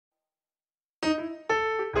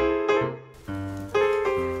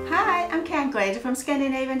I'm Grete from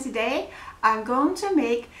Scandinavia. Today I'm going to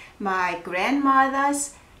make my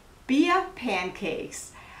grandmother's beer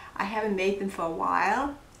pancakes. I haven't made them for a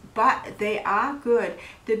while, but they are good.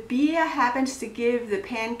 The beer happens to give the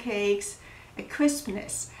pancakes a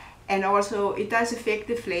crispness, and also it does affect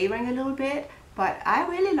the flavoring a little bit, but I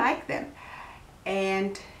really like them.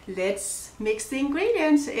 And let's mix the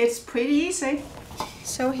ingredients. It's pretty easy.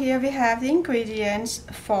 So here we have the ingredients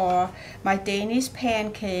for my Danish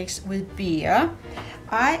pancakes with beer.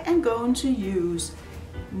 I am going to use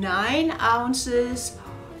 9 ounces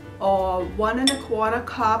or 1 1/4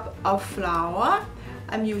 cup of flour.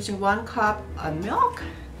 I'm using 1 cup of milk.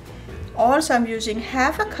 Also, I'm using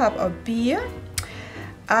half a cup of beer.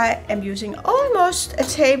 I am using almost a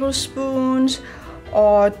tablespoon,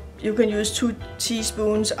 or you can use 2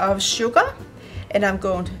 teaspoons of sugar. And I'm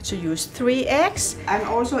going to use 3 eggs. I'm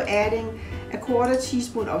also adding a 1/4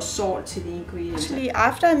 teaspoon of salt to the ingredients. Actually,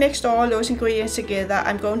 after I mixed all those ingredients together,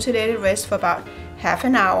 I'm going to let it rest for about half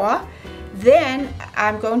an hour. Then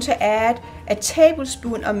I'm going to add a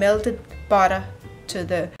tablespoon of melted butter to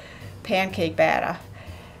the pancake batter.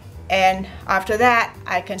 And after that,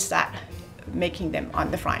 I can start making them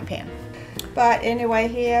on the frying pan. But anyway,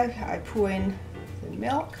 here I pour in the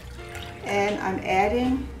milk, and I'm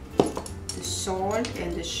adding the salt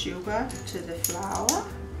and the sugar to the flour.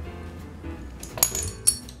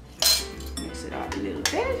 Mix it up a little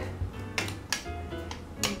bit.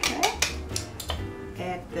 Okay.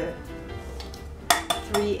 Add the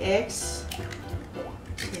 3 eggs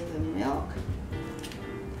to the milk.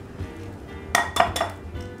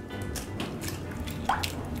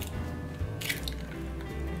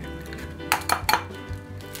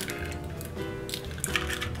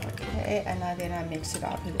 Okay, and then I mix it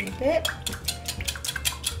up a little bit.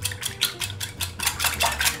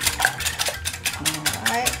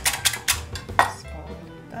 Alright, it's all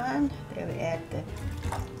done. There we add the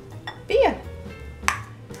beer,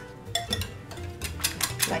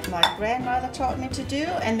 like my grandmother taught me to do,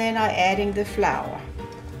 and then I'm adding the flour.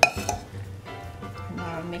 And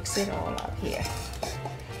I'll mix it all up here.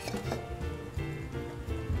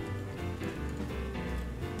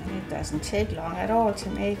 And it doesn't take long at all to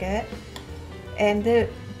make it. And the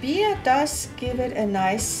beer does give it a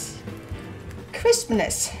nice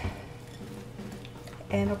crispness.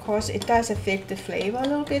 And of course it does affect the flavor a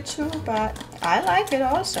little bit too, but I like it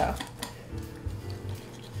also.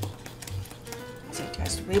 So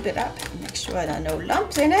just whip it up and make sure there are no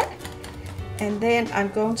lumps in it. And then I'm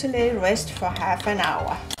going to let it rest for half an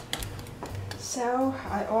hour. So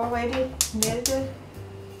I already melted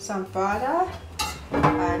some butter.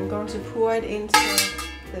 I'm going to pour it into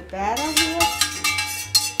the batter here.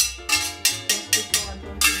 Just before I'm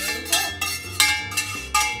going to melt it.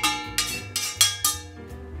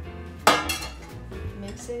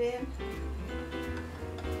 Mix it in.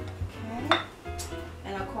 Okay.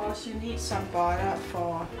 And of course you need some butter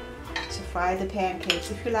to fry the pancakes.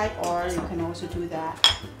 If you like oil, you can also do that.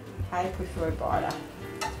 I prefer butter.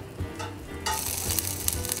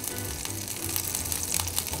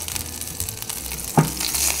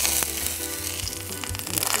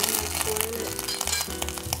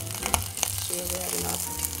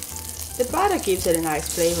 The butter gives it a nice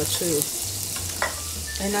flavor too.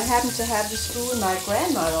 And I happen to have the spoon my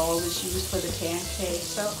grandmother always used for the pancake,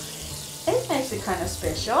 so it makes it kind of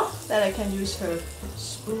special that I can use her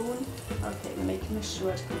spoon. Okay, making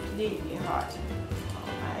sure it's completely hot.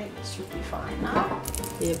 Alright, it should be fine now.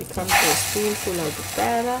 Here becomes a spoonful of the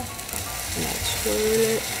batter, and I twirl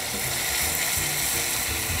it.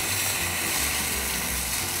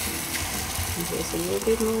 And there's a little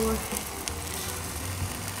bit more.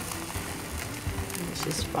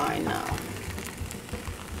 This is fine now.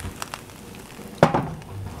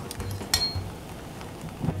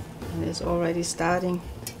 And it's already starting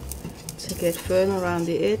to get firm around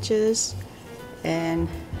the edges, and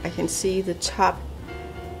I can see the top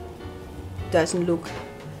doesn't look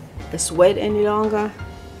as wet any longer.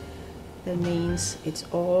 That means it's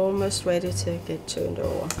almost ready to get turned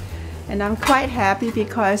over. And I'm quite happy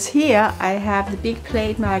because here I have the big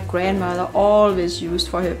plate my grandmother always used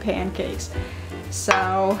for her pancakes.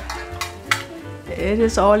 So it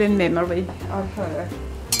is all in memory of her.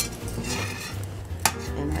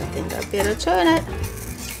 And I think I better turn it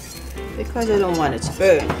because I don't want it to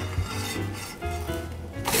burn.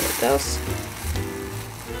 There it goes.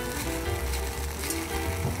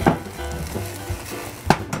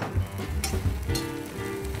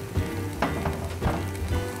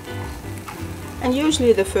 And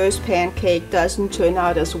usually the first pancake doesn't turn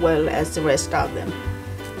out as well as the rest of them.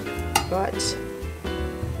 But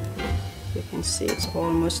you can see it's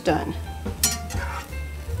almost done.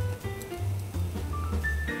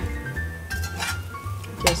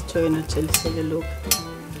 turn it till take a look.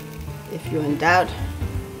 If you're in doubt,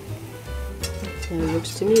 and it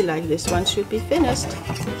looks to me like this one should be finished.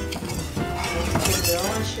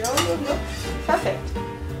 I'll show you. Look, perfect.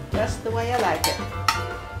 That's the way I like it.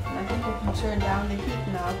 I think we can turn down the heat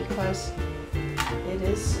now because it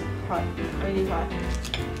is hot, pretty hot.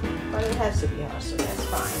 But it has to be hot, so that's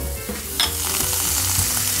fine.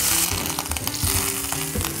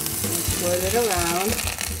 Swirl it around.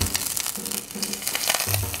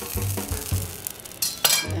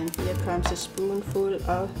 And here comes a spoonful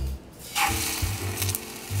of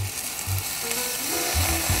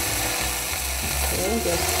and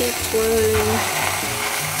just keep swirling.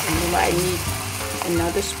 And you might need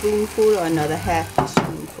another spoonful or another half a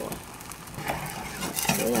spoonful.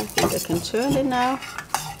 Okay, I think I can turn it now.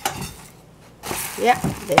 Yeah,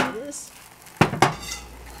 there it is.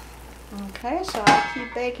 Okay, so I'll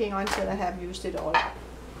keep baking until I have used it all up.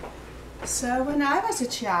 So when I was a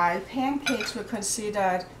child, pancakes were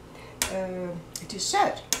considered a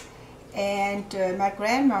dessert. And my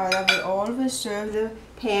grandmother would always serve the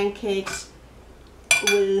pancakes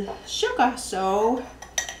with sugar, so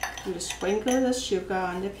we'll sprinkle the sugar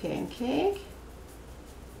on the pancake,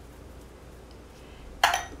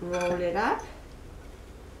 roll it up,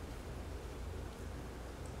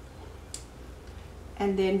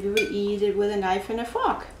 and then we will eat it with a knife and a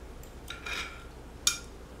fork,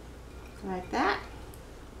 like that.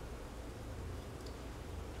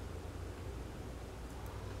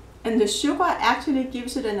 And the sugar actually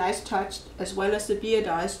gives it a nice touch, as well as the beer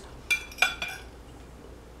does.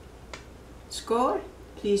 Skål,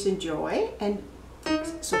 please enjoy and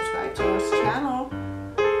subscribe to our channel.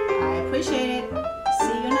 I appreciate it. See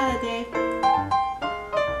you another day.